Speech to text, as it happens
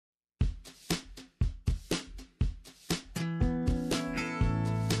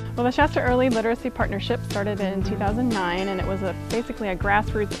Well, the Shasta Early Literacy Partnership started in 2009, and it was basically a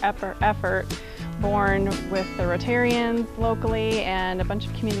grassroots effort born with the Rotarians locally and a bunch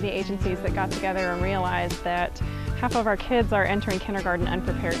of community agencies that got together and realized that half of our kids are entering kindergarten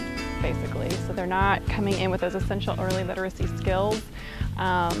unprepared, basically. So they're not coming in with those essential early literacy skills.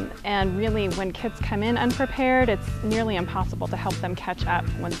 And really, when kids come in unprepared, it's nearly impossible to help them catch up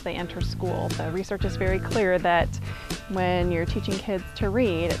once they enter school. The research is very clear that when you're teaching kids to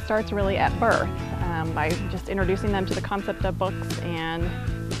read, it starts really at birth by just introducing them to the concept of books and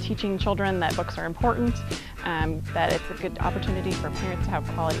teaching children that books are important, that it's a good opportunity for parents to have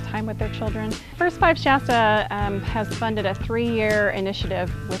quality time with their children. First Five Shasta has funded a 3-year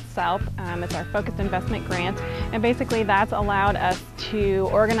initiative with SELP. It's our focused investment grant, and basically that's allowed us to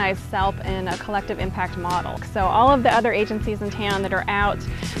organize SELP in a collective impact model. So all of the other agencies in town that are out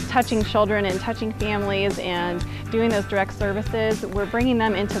touching children and touching families and doing those direct services, we're bringing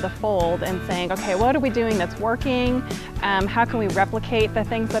them into the fold and saying, okay, what are we doing that's working? How can we replicate the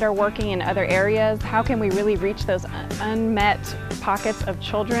things that are working in other areas? How can we really reach those unmet pockets of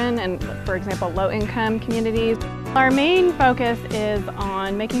children and, for example, low-income communities? Our main focus is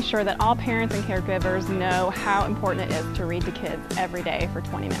on making sure that all parents and caregivers know how important it is to read to kids every day for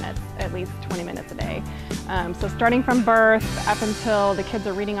 20 minutes, at least 20 minutes a day. So starting from birth up until the kids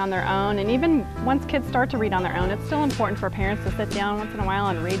are reading on their own, and even once kids start to read on their own, it's still important for parents to sit down once in a while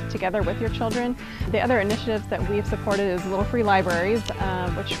and read together with your children. The other initiatives that we've supported is little free libraries,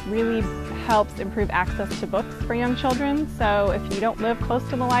 which really helps improve access to books for young children. So if you don't live close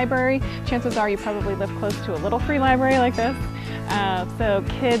to the library, chances are you probably live close to a little free library like this. So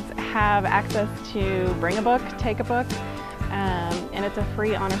kids have access to bring a book, take a book, and it's a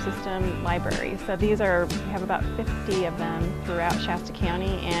free honor system library. So we have about 50 of them throughout Shasta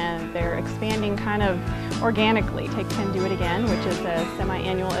County, and they're expanding kind of organically. Take 10, Do It Again, which is a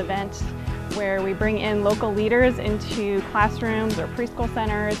semi-annual event where we bring in local leaders into classrooms or preschool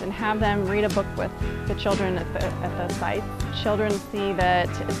centers and have them read a book with the children at the sites. Children see that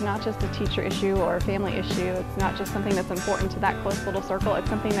it's not just a teacher issue or a family issue, it's not just something that's important to that close little circle, it's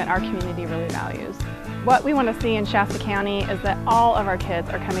something that our community really values. What we want to see in Shasta County is that all of our kids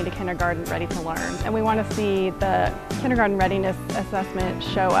are coming to kindergarten ready to learn, and we want to see the kindergarten readiness assessment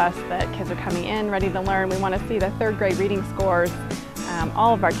show us that kids are coming in ready to learn. We want to see the 3rd grade reading scores.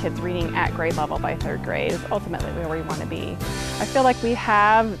 All of our kids reading at grade level by 3rd grade is ultimately where we want to be. I feel like we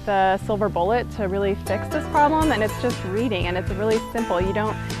have the silver bullet to really fix this problem, and it's just reading, and it's really simple. You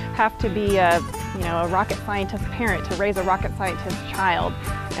don't have to be a rocket scientist parent to raise a rocket scientist child.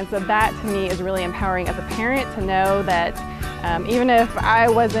 And so that to me is really empowering as a parent to know that even if I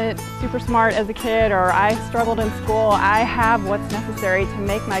wasn't super smart as a kid or I struggled in school, I have what's necessary to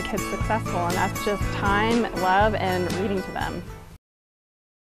make my kids successful, and that's just time, love, and reading to them.